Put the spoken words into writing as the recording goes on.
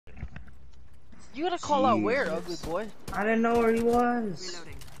You gotta call out where, ugly boy. I didn't know where he was.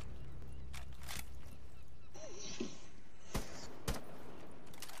 Reloading.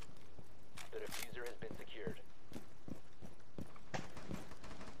 The diffuser has been secured.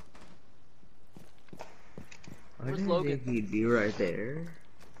 I Where's didn't Logan? think he'd be right there.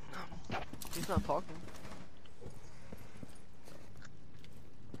 He's not talking.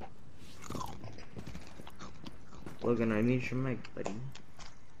 Logan, I need your mic, buddy.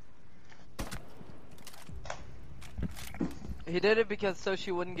 He did it because so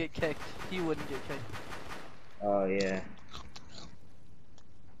she wouldn't get kicked. He wouldn't get kicked. Oh yeah.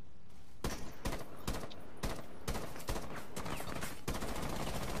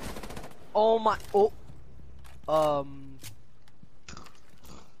 Oh my. Oh. Um.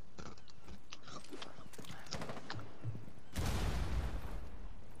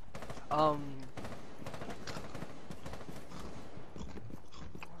 Um.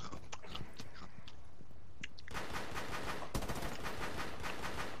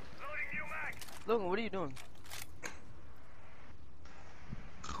 Logan, what are you doing?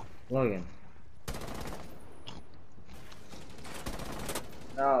 Logan.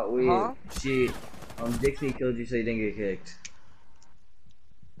 No, Huh? Dixie killed you so you didn't get kicked.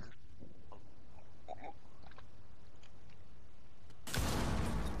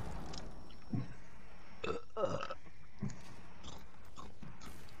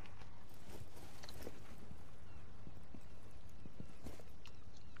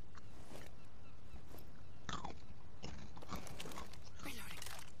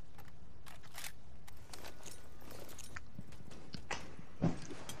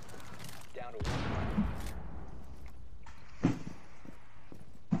 Down to one.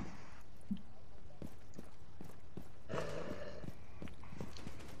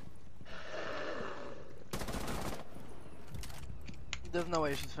 There's no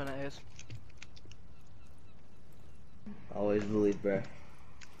way she's finna ace. Always believe, bruh.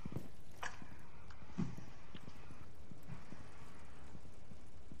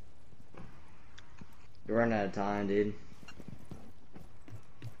 You're running out of time, dude.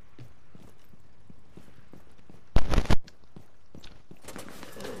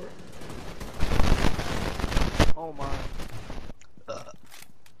 Oh my.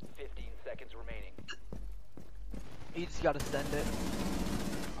 15 seconds remaining. You just gotta send it.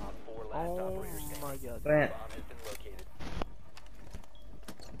 On 4 last Oh operator standing. my god. Man. Bomb has been located.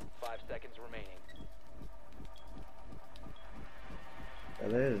 5 seconds remaining.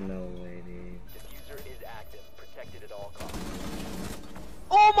 There's no way, dude. Diffuser is active. Protected at all costs.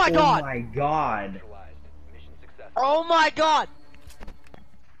 Oh my god! Oh my god! Neutralized. Mission successful. Oh my god!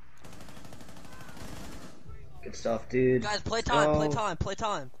 Good stuff, dude. Guys, play time, Go. play time, play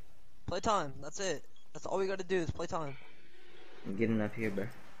time. Play time, that's it. That's all we gotta do is play time. I'm getting up here, bro.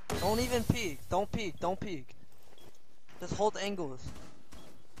 Don't even peek, don't peek, don't peek. Just hold angles.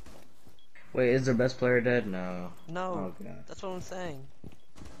 Wait, is their best player dead? No. No, Oh god. that's what I'm saying.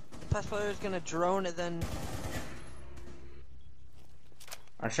 The pass player is gonna drone and then...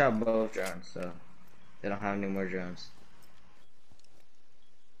 I shot both drones, so they don't have any more drones.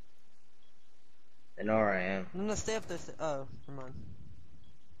 They know where I am. No, stay up there, oh, never mind.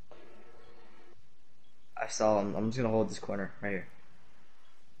 I saw him. I'm just gonna hold this corner right here.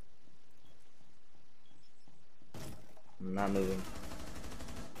 I'm not moving.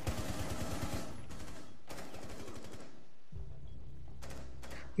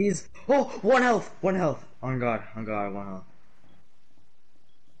 He's one health, one health. On God, one health.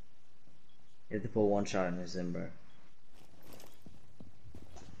 You have to pull one shot in his in, bro.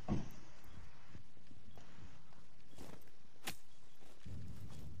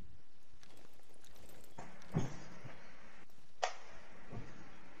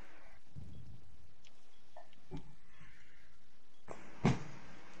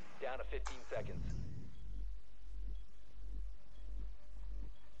 Down to 15 seconds.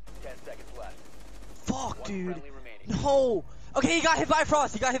 10 seconds left. Fuck, One dude. friendly remaining. No! Okay, he got hit by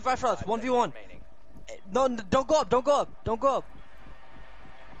Frost, he got hit by Frost. 5 1v1. seconds remaining. No, don't go up, don't go up, don't go up.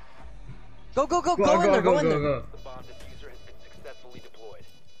 Go in there, go in there. Go. The bomb diffuser has been successfully deployed.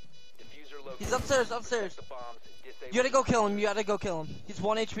 Diffuser located. He's upstairs, upstairs. The bombs disabled. You gotta go kill him, you gotta go kill him. He's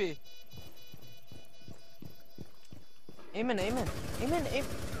 1 HP. Aim in.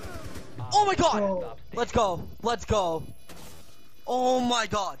 Oh my god! Oh. Let's go, let's go. Oh my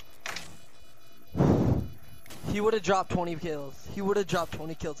god. He would have dropped 20 kills. He would have dropped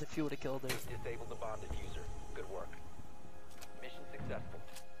 20 kills if he would have killed her. Disabled the bomb diffuser. Good work. Mission successful.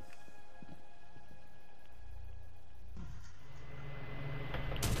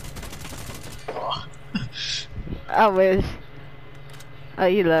 I wish. Oh,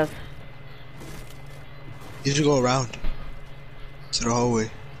 you left. You should go around to the hallway.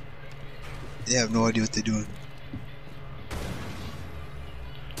 They have no idea what they're doing.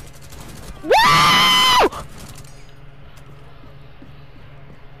 Woo!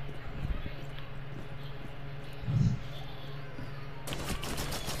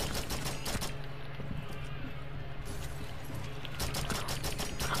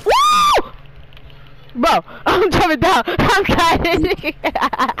 Woo! Bro, I'm jumping down. I'm trying.